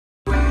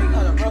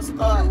gonna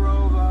start.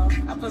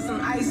 I put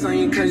some ice on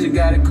you cause you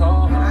got it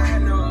cold. I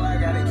know I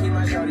gotta keep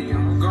my shorty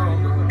on the go.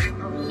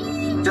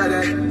 Drop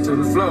that to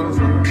the floor.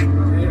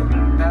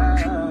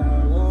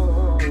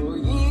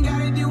 You ain't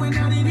gotta do it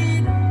none of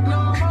it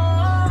no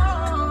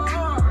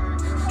more.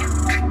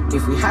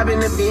 If we hop in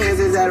the Benz,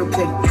 is that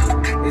okay?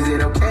 Is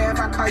it okay if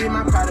I call you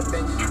my pride,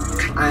 baby?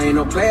 I ain't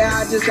no player,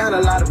 I just got a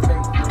lot of faith.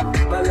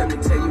 But let me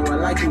tell you, I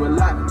like you a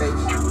lot, baby.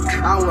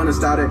 I wanna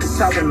start at the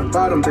top and the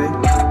bottom, baby.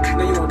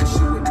 Now you want to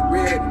shoot with the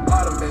red at the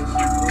bottom,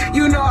 baby.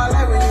 You know I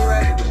like when you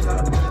right at the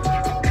top.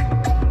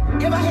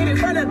 If I hit it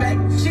front and back,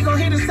 she gon'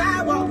 hit the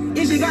sidewalk.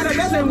 If she got a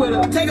best friend with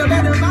her, take her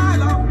back to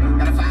Milo.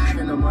 Got a 5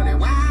 in the morning,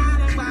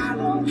 wild and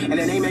wild. And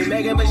her name ain't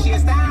Megan, but she a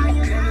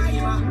stallion.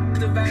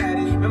 The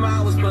valley. Remember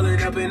I was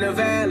pulling up in the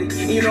valley.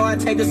 You know I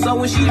take her so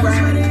when she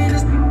riding.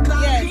 Yes.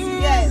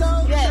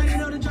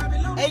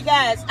 Hey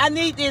guys, I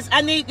need this,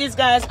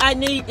 guys. I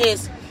need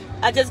this.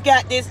 I just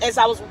got this as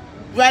I was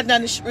riding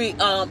down the street.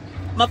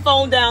 My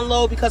phone down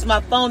low because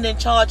my phone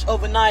didn't charge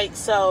overnight,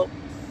 so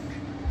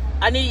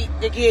I need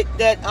to get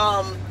that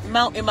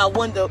mount in my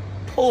window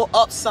pull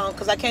up some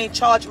because I can't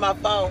charge my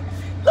phone.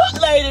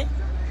 Look, lady.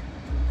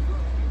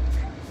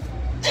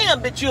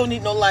 Damn, bitch, you don't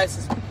need no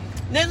license.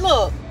 Then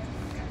look,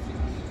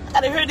 I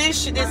gotta hear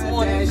this shit this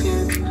morning.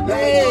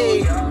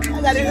 Hey,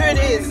 I gotta hear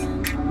this.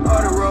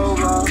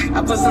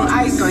 I put some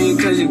ice on you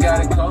cause you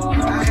got it cold.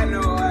 I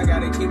know I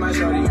gotta keep my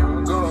shorty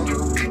on the go.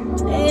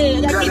 Hey,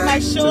 I gotta keep my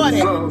shorty.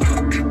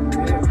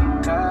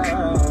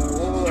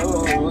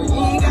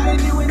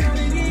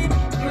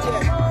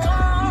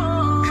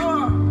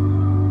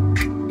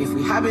 If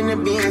we hop in the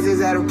Benz, is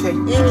that okay?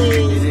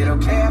 Is it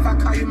okay if I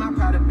call you my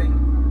pride, baby?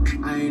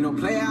 I ain't no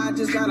player, I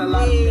just got a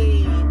lot of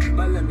faith.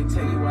 But let me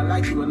tell you, I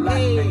like you a lot,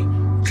 baby.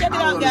 Check it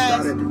out,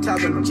 guys.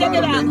 Check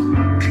it out.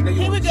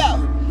 Here we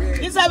go.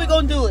 This is how we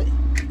gonna do it.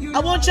 I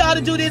want y'all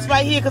to do this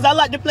right here because I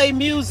like to play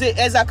music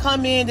as I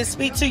come in to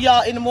speak to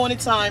y'all in the morning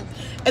time.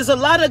 There's a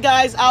lot of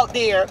guys out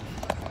there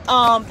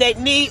that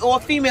need, or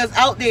females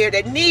out there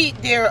that need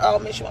their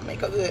make sure I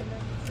make it good.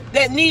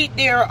 That need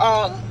their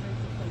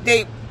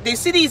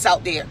CDs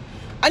out there.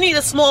 I need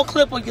a small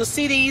clip of your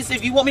CDs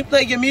if you want me to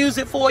play your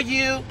music for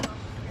you.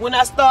 When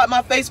I start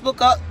my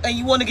Facebook up and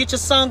you want to get your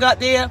song out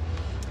there,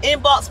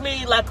 inbox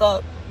me like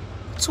a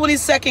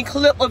 20-second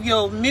clip of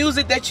your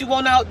music that you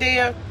want out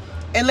there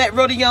and let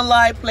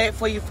Rhodayounglive play it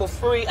for you for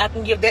free. I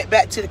can give that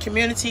back to the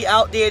community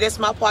out there. That's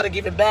my part of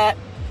giving back.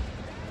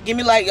 Give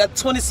me like a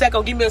 20-second,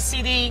 or give me a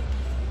CD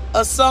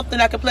or something.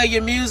 I can play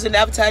your music and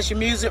advertise your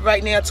music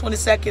right now. A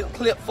 20-second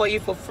clip for you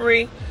for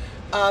free.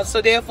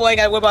 So therefore, I ain't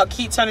got to worry about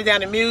keep turning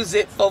down the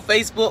music for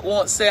Facebook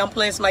won't say I'm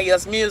playing somebody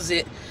else's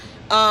music.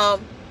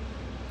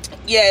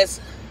 Yes.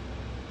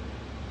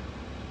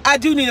 I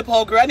do need a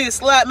pole, girl. I need to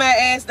slide my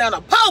ass down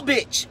a pole,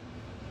 bitch.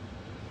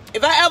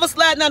 If I ever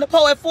slide down the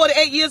pole at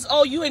 48 years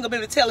old, you ain't gonna be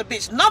able to tell a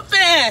bitch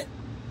nothing.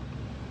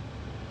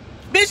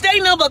 Bitch, they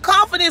ain't nothing but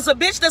confidence. A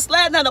bitch that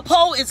slide down the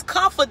pole is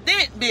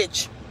confident,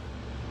 bitch.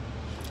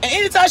 And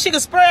anytime she can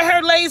spread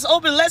her legs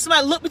open, let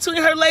somebody look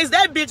between her legs,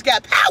 that bitch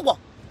got power.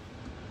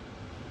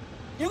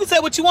 You can say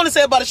what you want to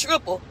say about a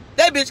stripper.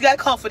 That bitch got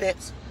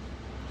confidence.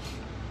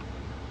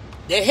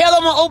 The hell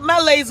I'm gonna open my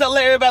legs up,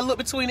 let everybody look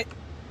between it.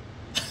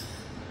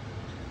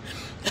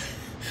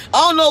 I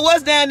don't know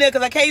what's down there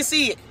because I can't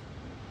see it.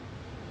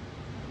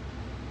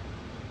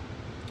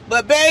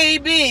 But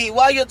baby,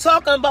 while you're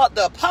talking about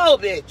the pole,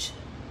 bitch,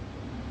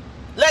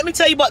 let me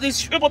tell you about these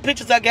stripper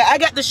pictures I got. I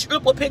got the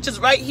stripper pictures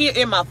right here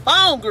in my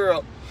phone,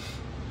 girl.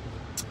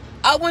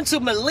 I went to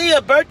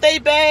Malia's birthday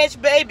bash,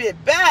 baby.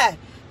 Bye.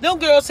 Them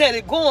girls had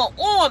it going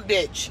on,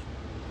 bitch.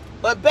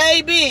 But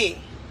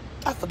baby,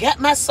 I forgot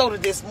my soda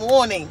this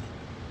morning.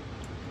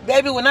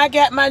 Baby, when I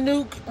got my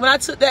when I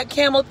took that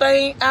camel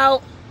thing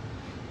out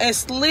and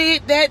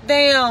slid that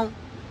damn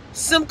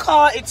SIM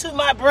card into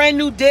my brand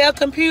new Dell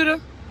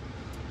computer,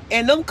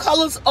 and them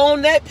colors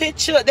on that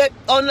picture, that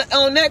on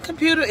that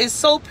computer is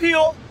so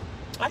pure.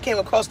 I came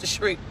across the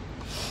street.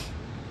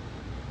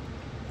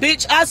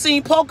 Bitch, I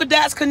seen polka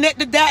dots,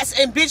 connected dots,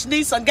 and bitch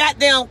need some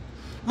goddamn.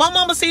 My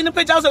mama seen the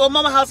picture. I was at my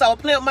mama's house. I was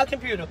playing with my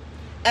computer.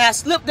 And I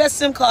slipped that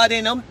SIM card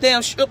in. Them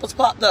damn strippers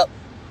popped up.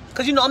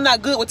 Because, you know, I'm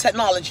not good with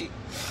technology.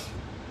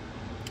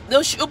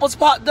 Them strippers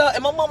popped up.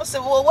 And my mama said,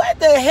 well, what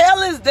the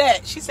hell is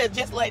that? She said,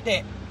 just like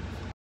that.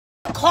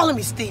 Calling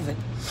me Steven.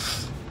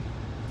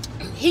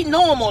 He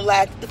know I'm on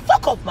live. Get the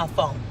fuck off my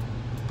phone.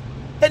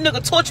 That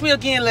nigga tortured me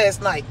again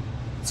last night.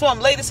 So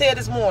I'm late as hell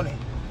this morning.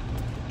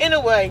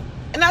 Anyway,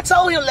 and I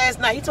told him last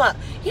night,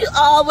 he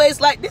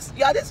always like this.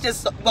 Y'all, this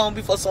just gonna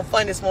be for some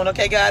fun this morning,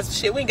 okay, guys?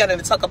 Shit, we ain't got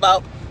nothing to talk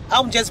about.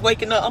 I'm just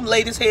waking up. I'm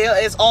late as hell,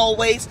 as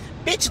always.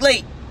 Bitch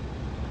late.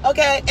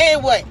 Okay,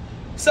 anyway.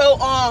 So,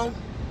 I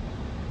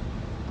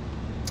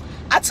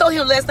told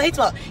him last night,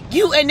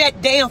 you and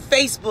that damn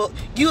Facebook,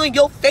 you and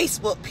your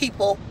Facebook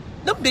people,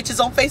 them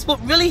bitches on Facebook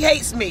really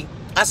hates me.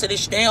 I said,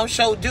 this damn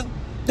show do.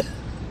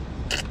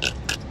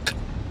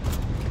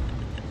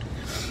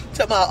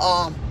 To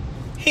my,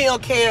 he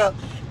don't care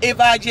if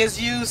I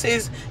just use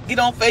his, get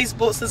on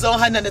Facebook since I don't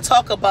have nothing to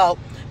talk about.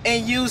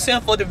 and use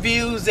him for the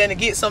views and to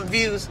get some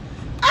views.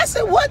 I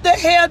said, what the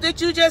hell did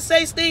you just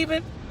say,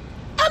 Stephen?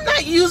 I'm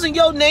not using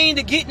your name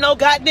to get no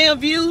goddamn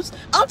views.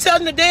 I'm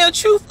telling the damn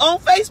truth on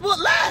Facebook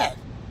Live.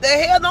 The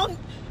hell don't...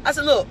 I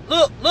said, look,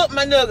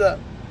 my nigga.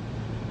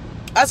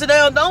 I said,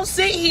 don't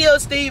sit here,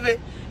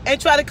 Stephen,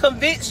 and try to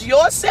convince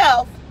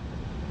yourself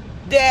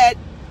that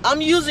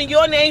I'm using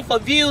your name for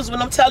views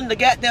when I'm telling the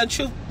goddamn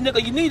truth.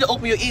 Nigga, you need to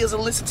open your ears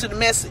and listen to the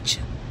message.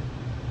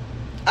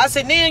 I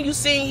said, now you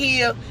sitting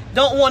here,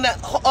 don't want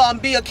to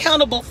be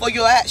accountable for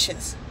your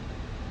actions.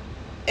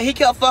 And he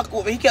kept fucking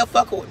with me.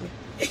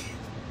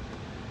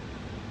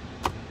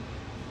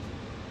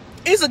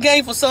 It's a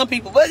game for some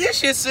people, but this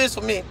shit serious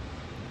for me.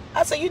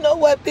 I said, you know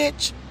what,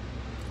 bitch?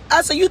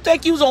 I said, you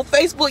think you was on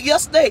Facebook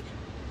yesterday?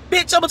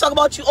 Bitch, I'm going to talk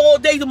about you all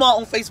day tomorrow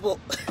on Facebook.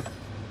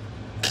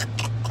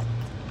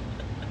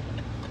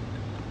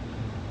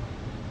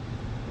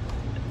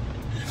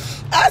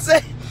 I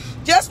said,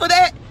 just for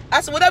that,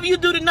 I said, whatever you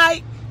do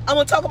tonight, I'm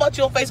going to talk about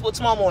you on Facebook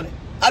tomorrow morning.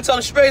 I told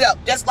him straight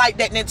up, just like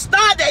that. And then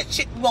start that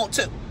shit you want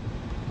to.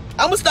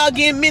 I'm going to start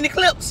getting mini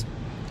clips.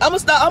 I'm going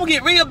to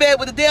get real bad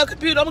with the damn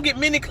computer. I'm going to get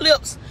mini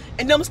clips.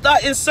 And then I'm going to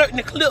start inserting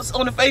the clips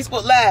on the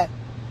Facebook Live.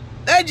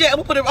 That jet, I'm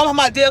going to put it on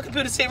my Dell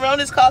computer sitting around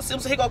this costume.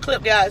 So here go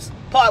clip, guys.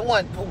 Part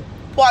 1, boom.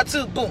 Part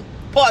 2, boom.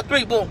 Part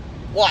 3, boom.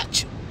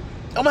 Watch.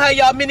 I'm going to have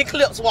y'all mini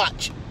clips,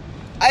 watch.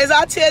 As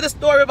I tell the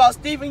story about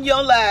Stephen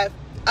Young Live,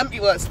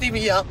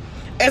 Stephen Young.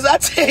 As I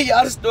tell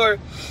y'all the story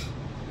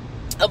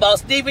about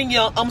Stephen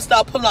Young, I'm going to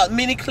start pulling out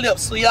mini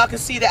clips so y'all can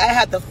see that I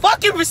have the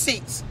fucking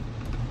receipts.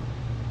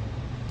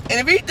 And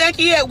if you think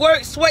he at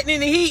work sweating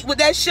in the heat with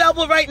that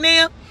shovel right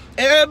now, and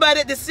everybody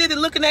at the city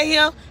looking at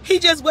him, he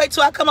just wait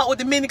till I come out with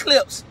the mini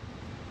clips.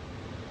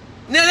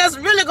 Now that's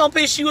really going to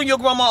piss you and your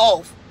grandma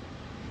off.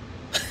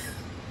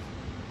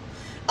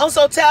 I'm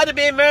so tired of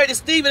being married to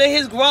Stephen and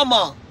his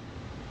grandma.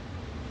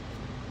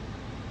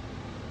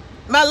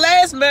 My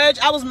last marriage,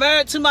 I was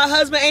married to my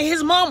husband and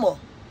his mama.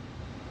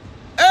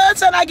 Every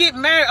time I get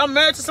married, I'm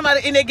married to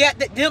somebody and they got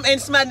them and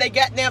somebody in their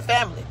goddamn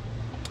family.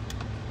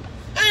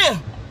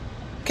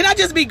 Can I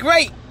just be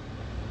great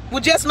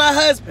with just my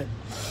husband?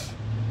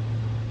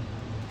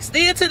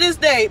 Still to this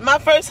day, my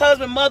first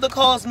husband mother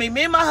calls me.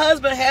 Me and my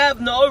husband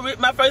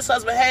my first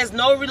husband has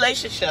no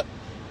relationship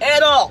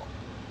at all.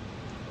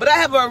 But I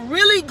have a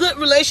really good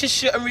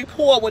relationship and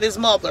rapport with his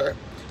mother.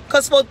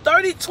 Because for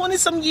 20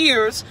 some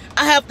years,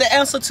 I have to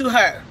answer to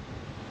her.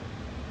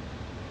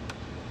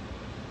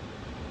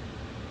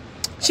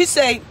 She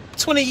said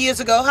 20 years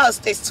ago, how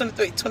Stacy,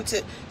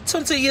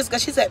 22 years ago,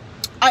 she said,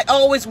 I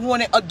always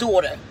wanted a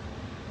daughter.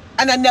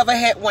 And I never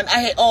had one. I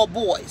had all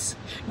boys.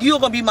 You're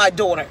going to be my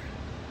daughter.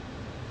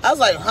 I was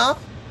like, huh?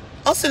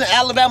 I'm sitting in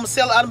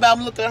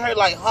Alabama, looking at her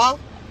like, huh?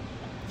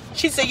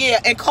 She said, yeah,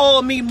 and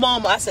call me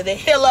mama. I said, the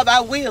hell of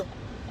I will.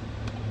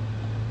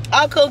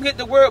 I couldn't get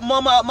the word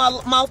mama out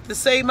my mouth to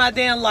save my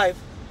damn life.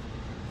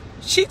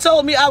 She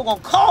told me I was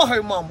going to call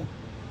her mama.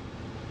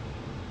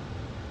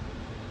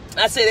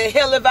 I said, the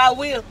hell if I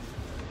will.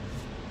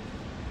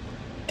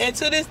 And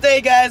to this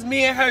day, guys,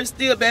 me and her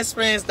still best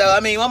friends, though. I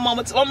mean, my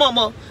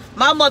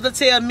mother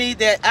tell me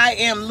that I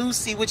am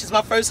Lucy, which is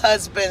my first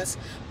husband's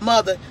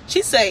mother.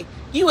 She say,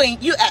 you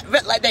act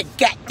like that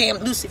goddamn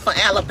Lucy from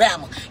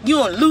Alabama.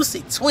 You and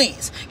Lucy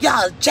twins.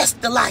 Y'all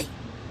just alike.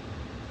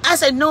 I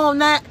said, no, I'm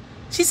not.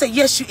 She said,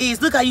 yes, you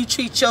is. Look how you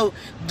treat your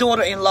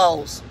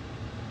daughter-in-laws.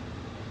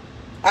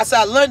 I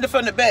said, I learned it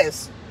from the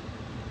best.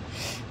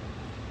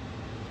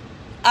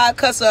 I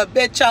cuss her a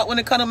bitch out when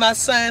it comes to my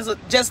sons,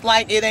 just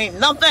like it ain't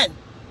nothing.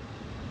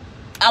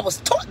 I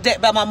was taught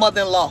that by my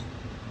mother-in-law.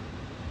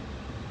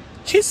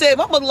 She said,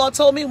 my mother-in-law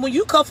told me, when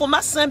you come for my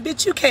son,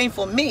 bitch, you came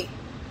for me.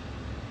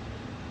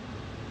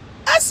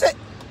 I said,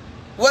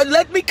 well,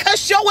 let me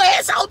cuss your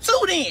ass out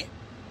too then.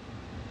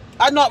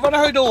 I knocked on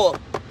her door.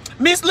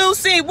 Miss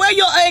Lucy, where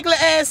your ugly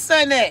ass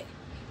son at?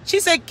 She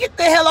said, get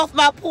the hell off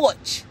my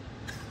porch.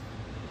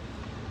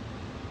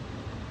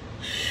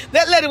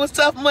 That lady was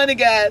tough money,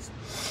 guys.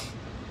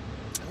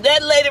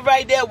 That lady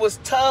right there was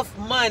tough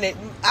money.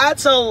 I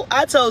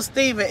told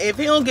Stephen, if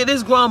he don't get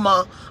his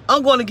grandma,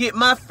 I'm going to get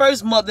my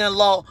first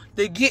mother-in-law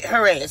to get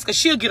her ass. Because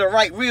she'll get her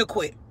right real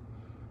quick.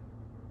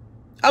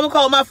 I'm going to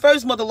call my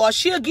first mother-in-law.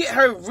 She'll get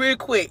her real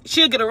quick.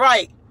 She'll get her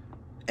right.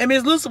 And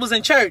Miss Lucy was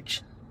in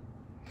church.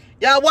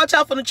 Y'all watch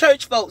out for the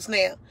church folks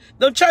now.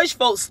 Them church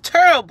folks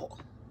terrible.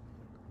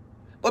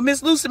 But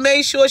Miss Lucy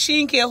made sure she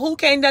didn't care who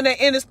came down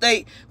the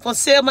interstate from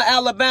Selma,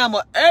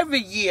 Alabama. Every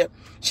year,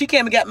 she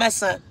came and got my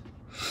son.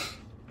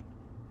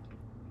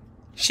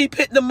 She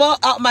picked them up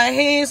out my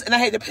hands, and I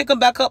had to pick them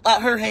back up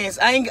out her hands.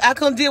 I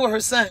couldn't deal with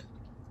her son.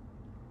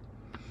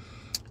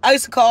 I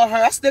used to call her.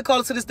 I still call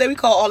her to this day. We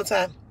call her all the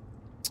time.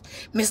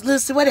 Miss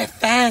Lucy, where that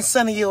fine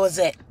son of yours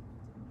at?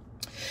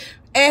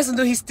 Asked him,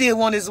 do he still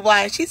want his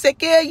wife? She said,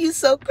 girl, you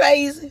so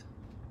crazy.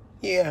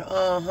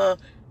 Yeah,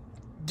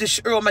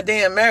 destroy my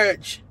damn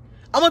marriage.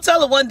 I'm going to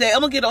tell her one day. I'm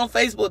going to get her on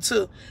Facebook,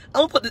 too.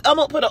 I'm going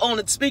to put her on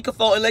the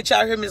speakerphone and let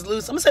y'all hear Miss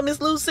Lucy. I'm going to say, Miss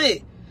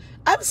Lucy,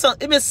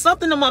 it been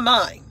something on my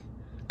mind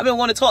I've been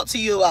wanting to talk to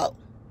you about.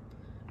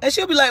 And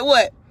she'll be like,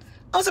 what?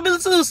 I said,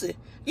 Miss Lucy,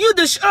 you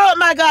destroyed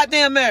my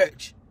goddamn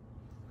marriage.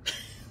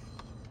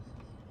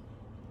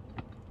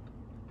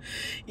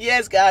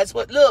 Yes, guys.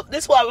 But look,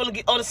 this is why I really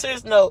get on a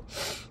serious note.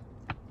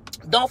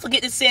 Don't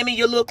forget to send me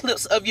your little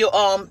clips of your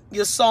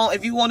song.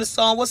 If you want a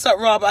song, what's up,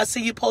 Robert? I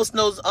see you posting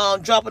those,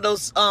 dropping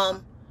those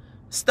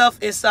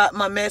stuff inside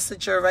my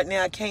messenger right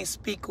now. I can't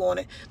speak on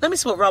it. Let me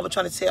see what Robert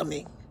trying to tell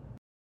me.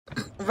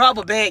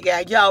 Robert bad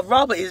guy, y'all.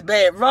 Robert is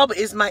bad. Robert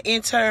is my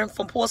intern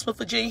from Portsmouth,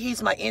 Virginia.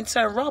 He's my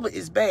intern. Robert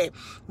is bad.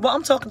 But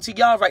I'm talking to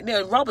y'all right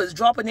now. Robert is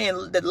dropping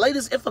in the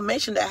latest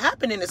information that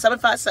happened in the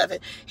 757.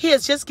 He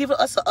has just given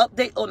us an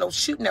update on those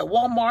shooting at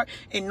Walmart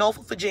in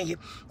Norfolk, Virginia.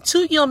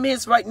 2 young men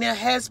right now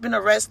has been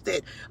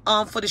arrested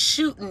for the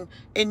shooting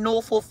in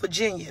Norfolk,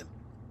 Virginia.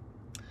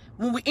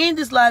 When we end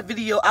this live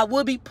video, I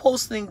will be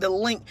posting the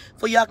link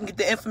for y'all can get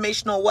the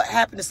information on what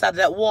happened inside of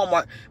that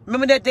Walmart.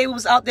 Remember that day we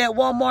was out there at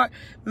Walmart?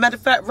 Matter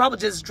of fact, Robert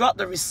just dropped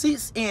the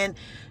receipts in.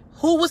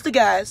 Who was the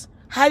guys?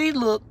 How they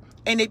look?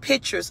 And their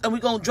pictures. And we're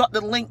going to drop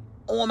the link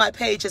on my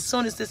page as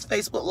soon as this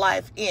Facebook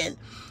Live ends.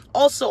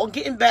 Also, I'm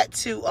getting back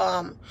to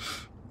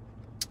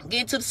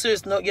getting to the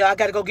serious note, y'all. I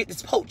got to go get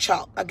this pork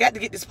chop. I got to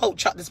get this pork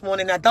chop this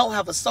morning. I don't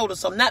have a soda,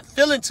 so I'm not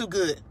feeling too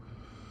good.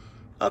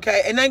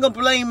 Okay? And I ain't going to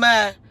blame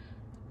my...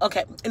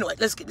 Okay, anyway,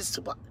 let's get this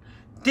to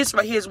this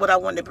right here is what I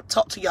wanted to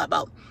talk to y'all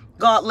about.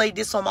 God laid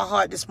this on my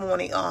heart this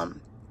morning.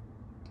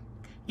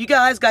 You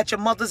guys got your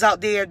mothers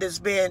out there that's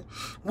been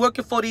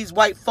working for these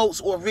white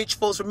folks or rich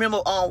folks. Remember,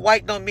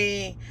 white don't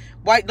mean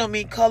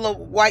color.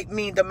 White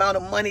mean the amount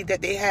of money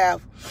that they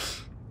have.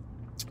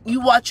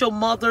 You watch your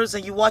mothers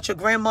and you watch your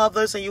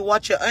grandmothers and you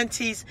watch your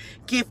aunties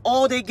give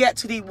all they get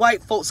to these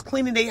white folks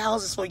cleaning their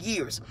houses for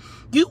years.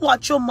 You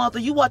watch your mother,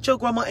 you watch your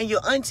grandma and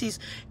your aunties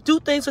do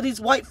things for these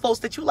white folks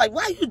that you like,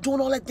 why are you doing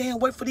all that damn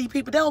work for these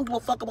people? They don't give a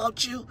fuck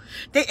about you.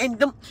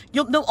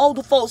 Them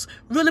older folks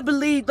really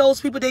believe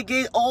those people they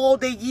gave all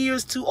their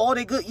years to, all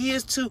their good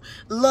years to,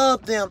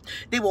 love them.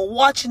 They were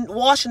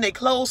washing their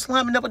clothes,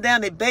 climbing up and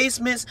down their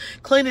basements,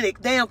 cleaning their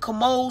damn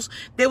commodes.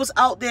 They was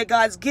out there,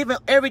 guys, giving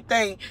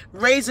everything,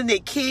 raising their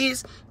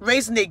kids,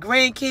 raising their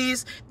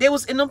grandkids. They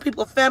was in them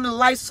people's family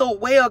life so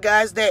well,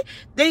 guys, that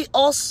they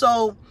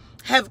also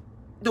have,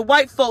 the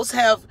white folks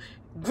have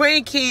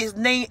grandkids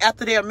named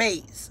after their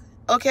maids,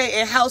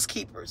 okay, and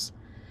housekeepers.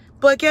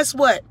 But guess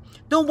what?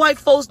 Them white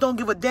folks don't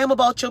give a damn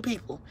about your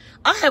people.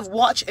 I have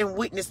watched and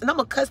witnessed, and I'm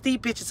going to cuss these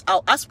bitches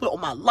out. I swear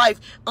on my life,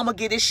 I'm going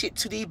to get this shit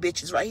to these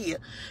bitches right here.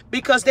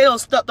 Because they don't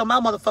step on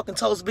my motherfucking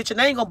toes, bitch, and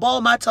they ain't going to ball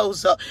my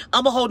toes up.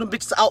 I'm going to hold them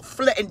bitches out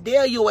flat and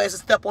dare your ass to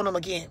step on them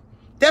again.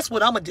 That's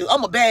what I'm going to do.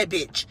 I'm a bad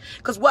bitch.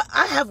 Because what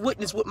I have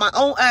witnessed with my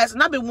own eyes,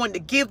 and I've been wanting to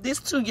give this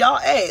to y'all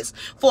ass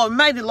for a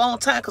mighty long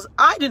time because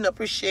I didn't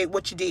appreciate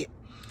what you did.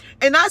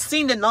 And I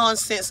seen the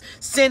nonsense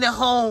sending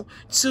home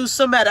to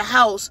somebody's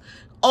house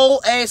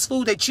old ass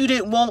food that you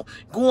didn't want,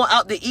 going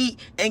out to eat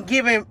and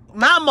giving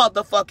my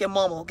motherfucking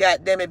mama,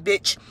 goddammit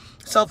bitch,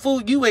 some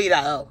food you ate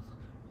out of.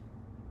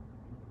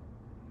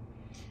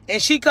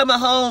 And she coming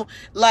home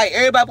like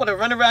everybody want to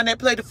run around that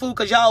plate of food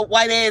because y'all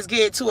white ass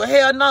get to her.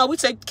 Hell no. We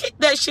say, kick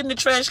that shit in the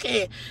trash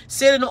can.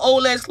 Sit in them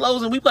old ass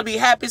clothes and we supposed to be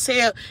happy as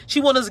hell.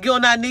 She want us to get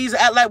on our knees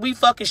and act like we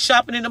fucking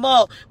shopping in the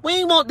mall. We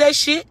ain't want that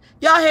shit.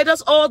 Y'all had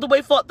us all the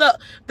way fucked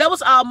up. That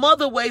was our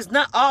mother ways,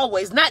 not our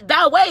ways. Not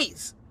thy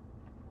ways.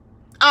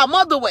 Our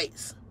mother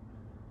ways.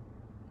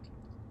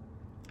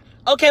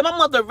 Okay, my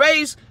mother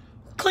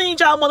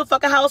cleaned y'all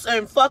motherfucking house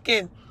and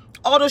fucking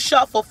auto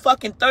shop for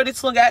fucking 30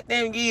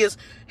 goddamn years.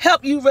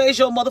 Help you raise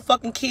your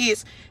motherfucking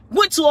kids.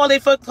 Went to all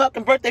their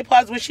fucking birthday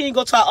parties when she didn't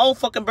go to our own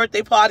fucking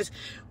birthday parties.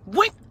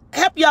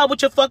 Help y'all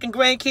with your fucking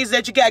grandkids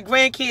that you got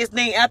grandkids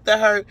named after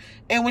her.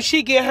 And when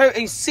she get hurt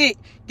and sick,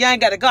 y'all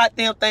ain't got a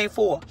goddamn thing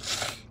for her.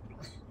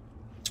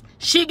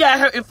 She got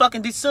hurt in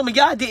fucking December.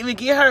 Y'all didn't even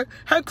get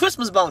her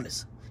Christmas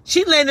bonus.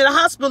 She landed in the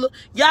hospital.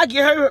 Y'all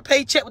get her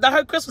paycheck without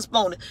her Christmas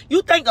bonus.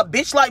 You think a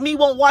bitch like me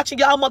won't watch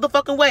y'all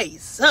motherfucking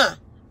ways? Huh?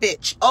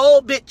 Bitch.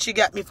 Oh, bitch, you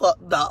got me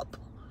fucked up.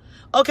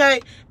 Okay?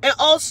 And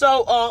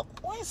also,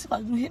 why is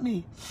somebody hit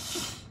me?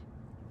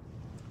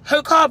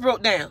 Her car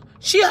broke down.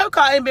 Her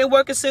car ain't been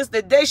working since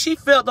the day she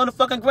fell on the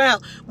fucking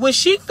ground. When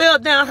she fell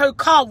down, her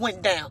car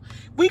went down.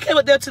 We came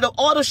up there to the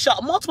auto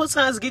shop multiple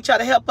times to get y'all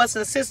to help us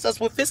and assist us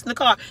with fixing the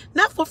car.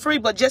 Not for free,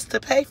 but just to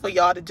pay for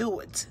y'all to do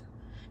it.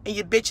 And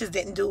you bitches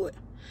didn't do it.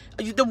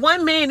 The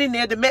one man in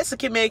there, the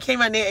Mexican man,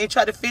 came out there and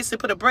tried to fix it,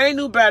 put a brand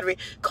new battery.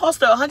 Cost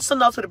her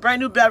 $100 for the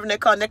brand new battery in that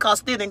car, and that car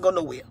still didn't go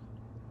nowhere.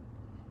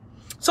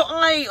 So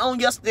I, on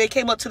yesterday,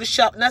 came up to the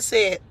shop and I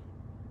said,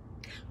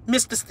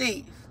 Mr.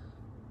 Steve,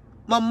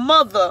 my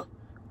mother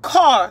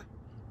car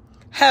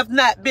have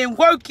not been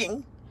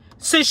working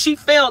since she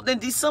failed in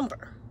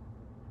December.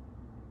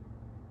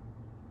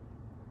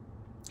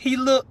 He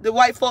looked, the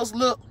white folks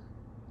looked,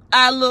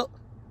 I looked.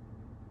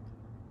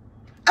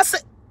 I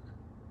said,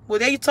 well,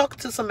 there you talking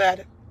to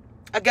somebody.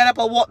 I got up,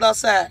 I walked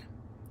outside.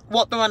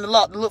 Walked around the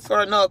lot to look for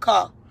another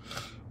car.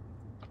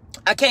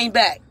 I came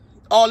back.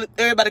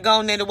 Everybody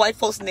gone there, the white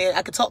folks in there.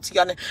 I could talk to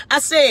y'all now. I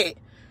said,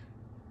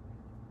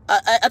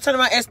 I turned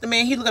around and asked the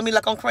man, he looked at me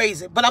like I'm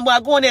crazy. But when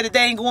I go in there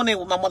today, I ain't going in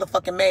with my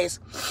motherfucking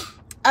mask.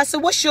 I said,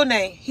 what's your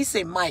name? He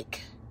said,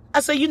 Mike. I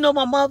said, you know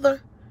my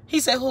mother? He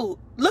said, who?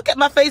 Look at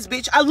my face,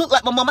 bitch. I look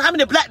like my mama. How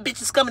many black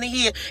bitches coming in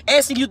here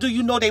asking you, do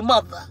you know their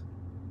mother?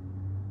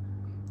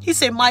 He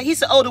said, Mike. He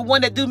said, oh, the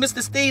one that do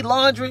Mr. Steve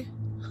laundry?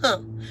 Huh.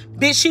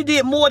 Bitch, she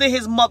did more than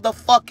his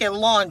motherfucking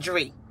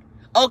laundry.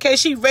 Okay,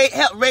 she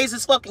helped raise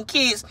his fucking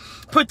kids,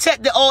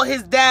 protected all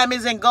his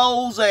diamonds and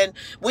golds, and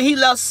when he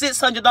left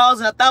 $600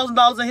 and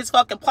 $1,000 in his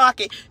fucking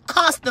pocket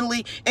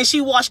constantly, and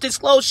she washed his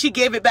clothes, she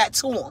gave it back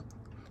to him.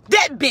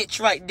 That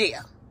bitch right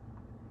there.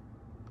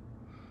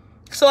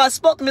 So I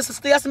spoke to Mr.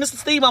 Steve. I said, Mr.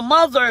 Steve, my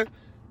mother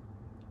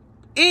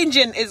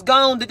engine is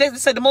gone. They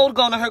said the motor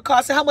gone on her car.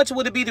 I said, how much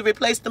would it be to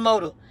replace the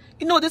motor?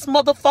 You know what this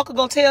motherfucker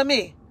gonna tell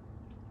me?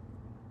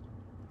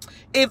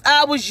 If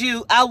I was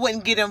you, I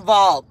wouldn't get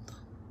involved.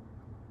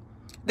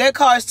 That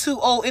car is too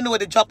old anyway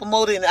to drop a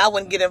motor in it. I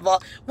wouldn't get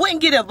involved. Wouldn't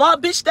get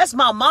involved, bitch. That's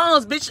my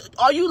mom's, bitch.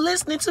 Are you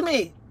listening to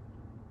me?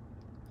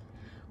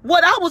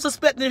 What I was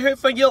expecting to hear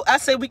from you, I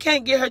said we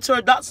can't get her to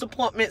her doctor's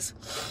appointments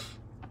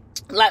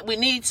like we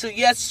need to.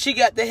 Yes, she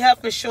got the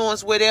health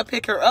insurance where they'll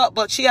pick her up,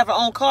 but she have her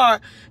own car.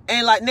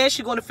 And like now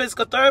she's going to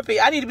physical therapy.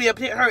 I need to be able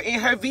to put her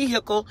in her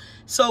vehicle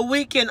so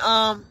I can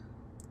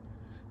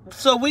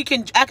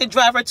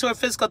drive her to her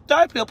physical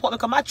therapy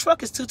appointment because my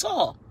truck is too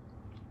tall.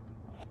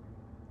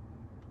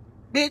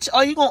 Bitch,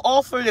 are you going to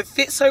offer to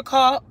fix her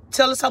car?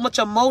 Tell us how much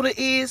her motor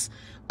is?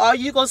 Are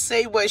you going to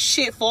say, well,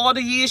 shit, for all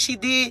the years she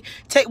did,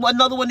 take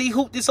another one,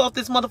 hoop this off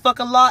this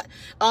motherfucking lot?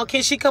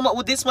 Can she come up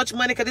with this much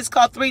money? Because this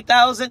car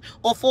 $3,000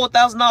 or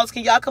 $4,000.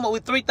 Can y'all come up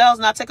with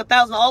 $3,000? I'll take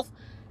 $1,000 off.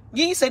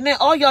 You ain't say, man,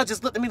 all y'all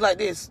just looked at me like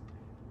this.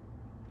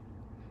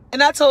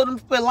 And I told them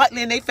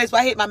politely in their face, but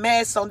I hate my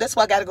mask on. That's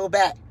why I got to go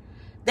back.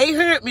 They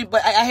heard me,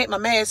 but I hate my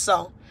mask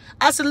on.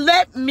 I said,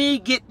 let me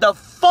get the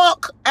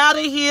fuck out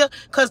of here,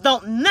 because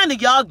don't none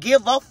of y'all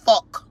give a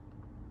fuck.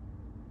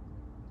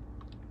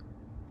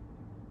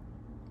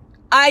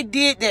 I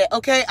did that,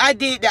 okay? I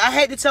did that. I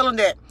had to tell them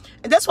that.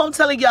 And that's what I'm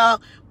telling y'all.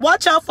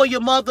 Watch out for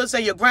your mothers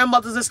and your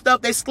grandmothers and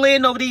stuff. They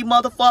slaying over these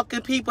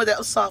motherfucking people. That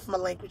was soft my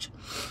language.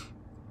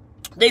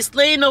 They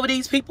slaying over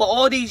these people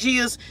all these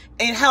years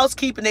in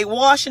housekeeping. They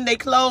washing their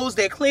clothes.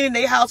 They're cleaning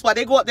their house while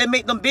they go out there and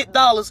make them big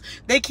dollars.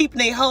 They keeping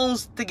their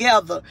homes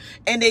together.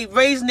 And they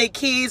raising their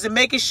kids and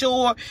making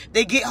sure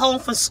they get home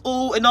from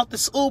school and off the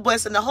school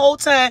bus. And the whole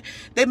time,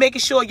 they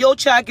making sure your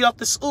child get off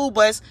the school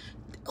bus.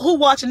 Who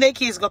watching their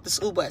kids go off the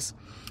school bus?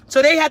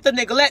 So they have to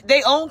neglect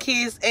their own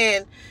kids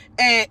and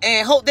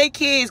hope their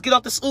kids get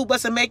off the school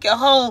bus and make it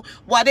home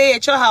while they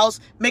at your house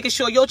making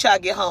sure your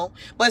child get home.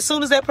 But as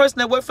soon as that person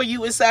that worked for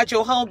you inside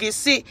your home gets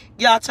sick,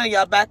 y'all turn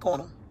y'all back on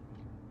them.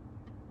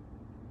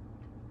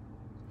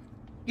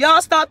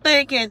 Y'all stop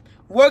thinking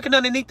working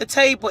underneath the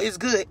table is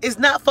good. It's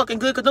not fucking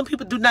good because them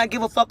people do not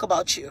give a fuck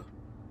about you.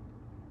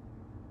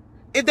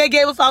 If they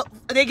gave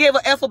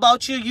a F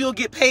about you, you'll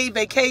get paid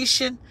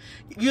vacation.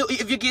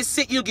 If you get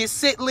sick, you'll get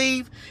sick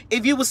leave.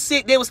 If you were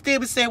sick, they would still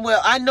be saying,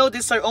 well, I know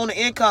this is her own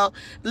income.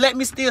 Let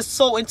me still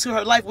sow into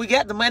her life. We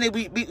got the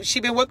money. She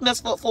been working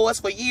for us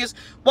for years.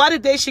 Why the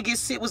day she get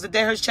sick was the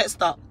day her check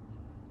stopped?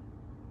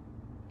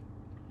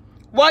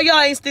 Why y'all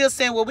ain't still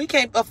saying, well, we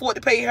can't afford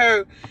to pay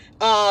her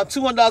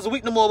 $200 a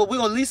week no more, but we're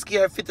going to at least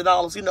give her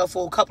 $50,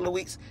 for a couple of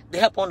weeks to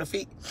help on the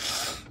feet?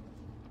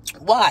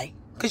 Why?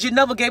 Because you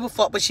never gave a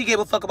fuck, but she gave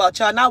a fuck about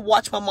y'all. And I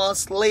watched my mom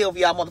slay over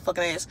y'all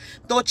motherfucking ass.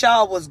 Thought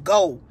y'all was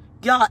gold.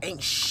 Y'all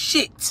ain't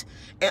shit.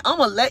 And I'm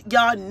going to let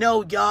y'all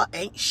know y'all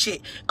ain't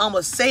shit. I'm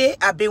going to say it.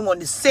 I've been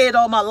wanting to say it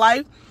all my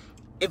life.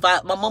 If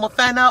my mama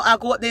find out, I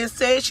go up there and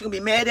say it, she going to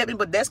be mad at me.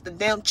 But that's the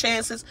damn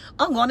chances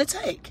I'm going to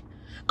take.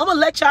 I'm going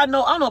to let y'all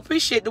know I don't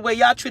appreciate the way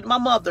y'all treated my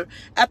mother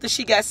after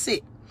she got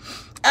sick.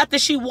 After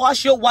she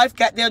washed your wife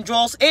goddamn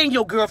drawers and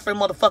your girlfriend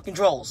motherfucking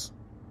drawers.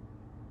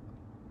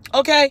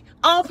 Okay?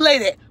 I don't play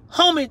that.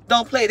 Homie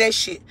don't play that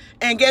shit.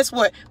 And guess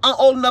what? I'm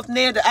old enough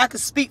now that I can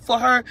speak for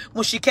her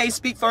when she can't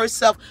speak for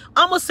herself.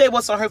 I'm going to say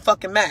what's on her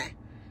fucking mind.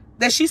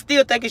 That she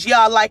still thinks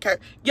y'all like her.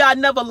 Y'all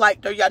never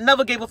liked her. Y'all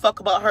never gave a fuck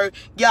about her.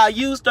 Y'all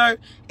used her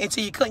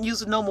until you couldn't use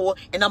her no more.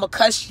 And I'm going to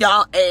cuss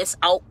y'all ass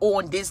out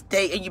on this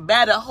day. And you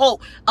better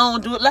hope I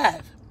don't do it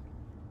live.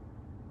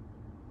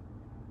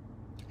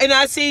 And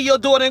I see your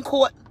daughter in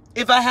court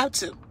if I have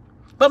to.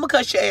 But I'm going to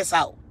cuss your ass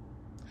out.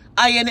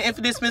 I am the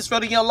infamous Miss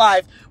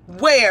Rhodayounglive,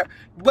 where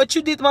what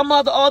you did to my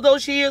mother all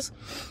those years,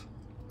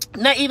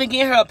 not even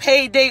getting her a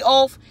paid day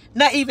off,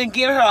 not even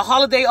getting her a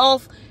holiday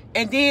off,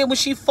 and then when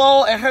she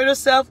fall and hurt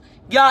herself,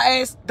 y'all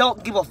ass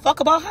don't give a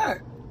fuck about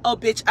her. Oh,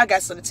 bitch, I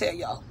got something to tell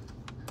y'all.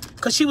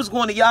 Because she was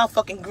going to y'all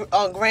fucking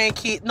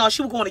grandkids. No,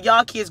 she was going to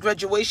y'all kids'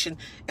 graduation,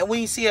 and we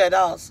didn't see her at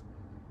ours.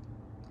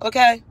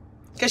 Okay?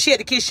 Because she had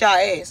to kiss y'all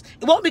ass.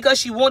 It wasn't because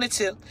she wanted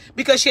to,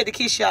 because she had to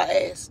kiss y'all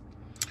ass.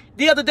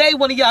 The other day,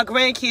 one of y'all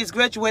grandkids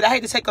graduated. I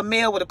had to take a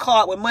mail with a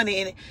card with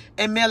money in it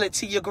and mail it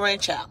to your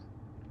grandchild.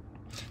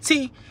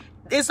 See,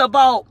 it's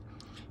about,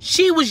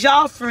 she was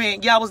y'all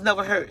friend, y'all was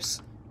never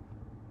hers.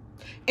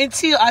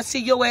 Until I see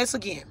your ass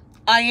again.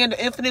 I am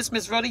the infamous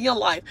Miss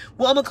Rhodayounglive.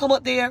 Well, I'm going to come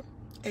up there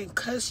and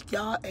cuss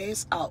y'all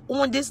ass out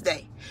on this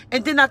day.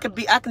 And then I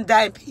can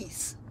die in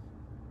peace.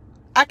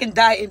 I can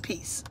die in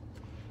peace.